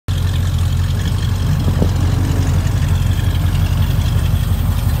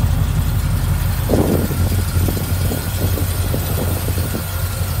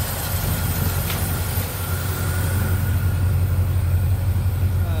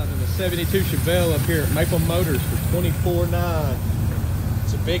72 Chevelle up here at Maple Motors for $24,900.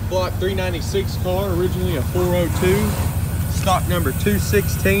 It's a big block 396 car, originally a 402, stock number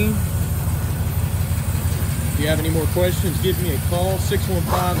 216. If you have any more questions, give me a call,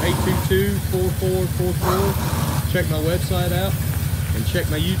 615-822-4444. Check my website out and check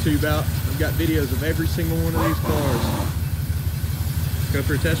my YouTube out. I've got videos of every single one of these cars. Let's go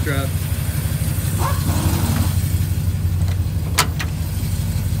for a test drive.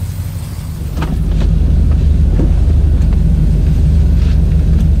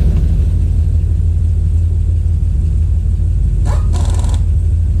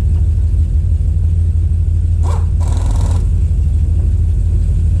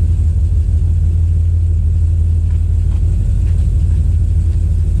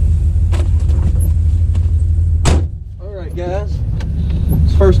 Guys,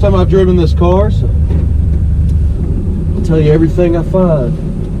 it's the first time I've driven this car, so I'll tell you everything I find.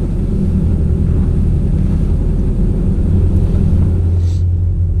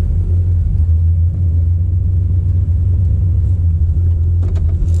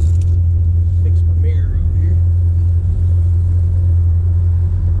 Fix my mirror over here.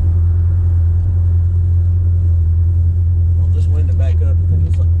 Roll this window back up. I think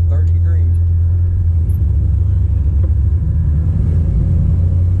it's like 30 degrees.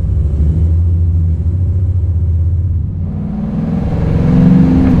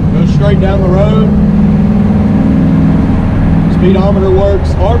 Straight down the road. Speedometer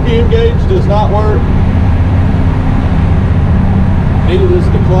works. RPM gauge does not work. Neither does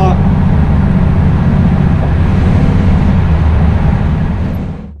the clock.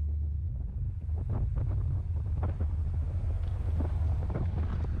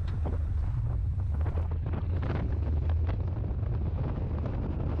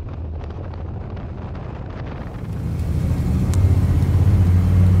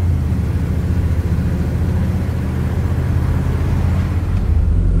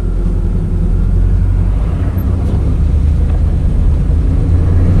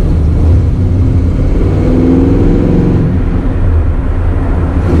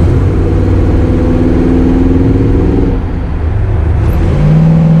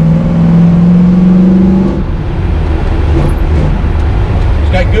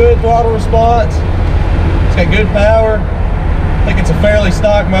 Good throttle response. It's got good power. I think it's a fairly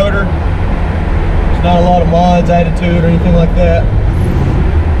stock motor. There's not a lot of mods added to it or anything like that.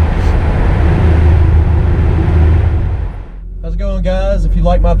 How's it going, guys? If you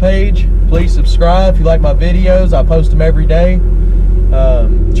like my page, please subscribe. If you like my videos, I post them every day.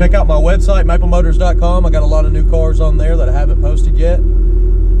 Check out my website, weMainbsite.com. I got a lot of new cars on there that I haven't posted yet.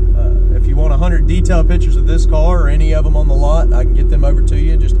 If you want 100 detailed pictures of this car or any of them on the lot, I can get them over to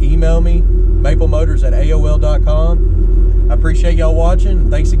you. Just email me, maplemotors@aol.com. I appreciate y'all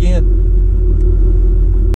watching. Thanks again.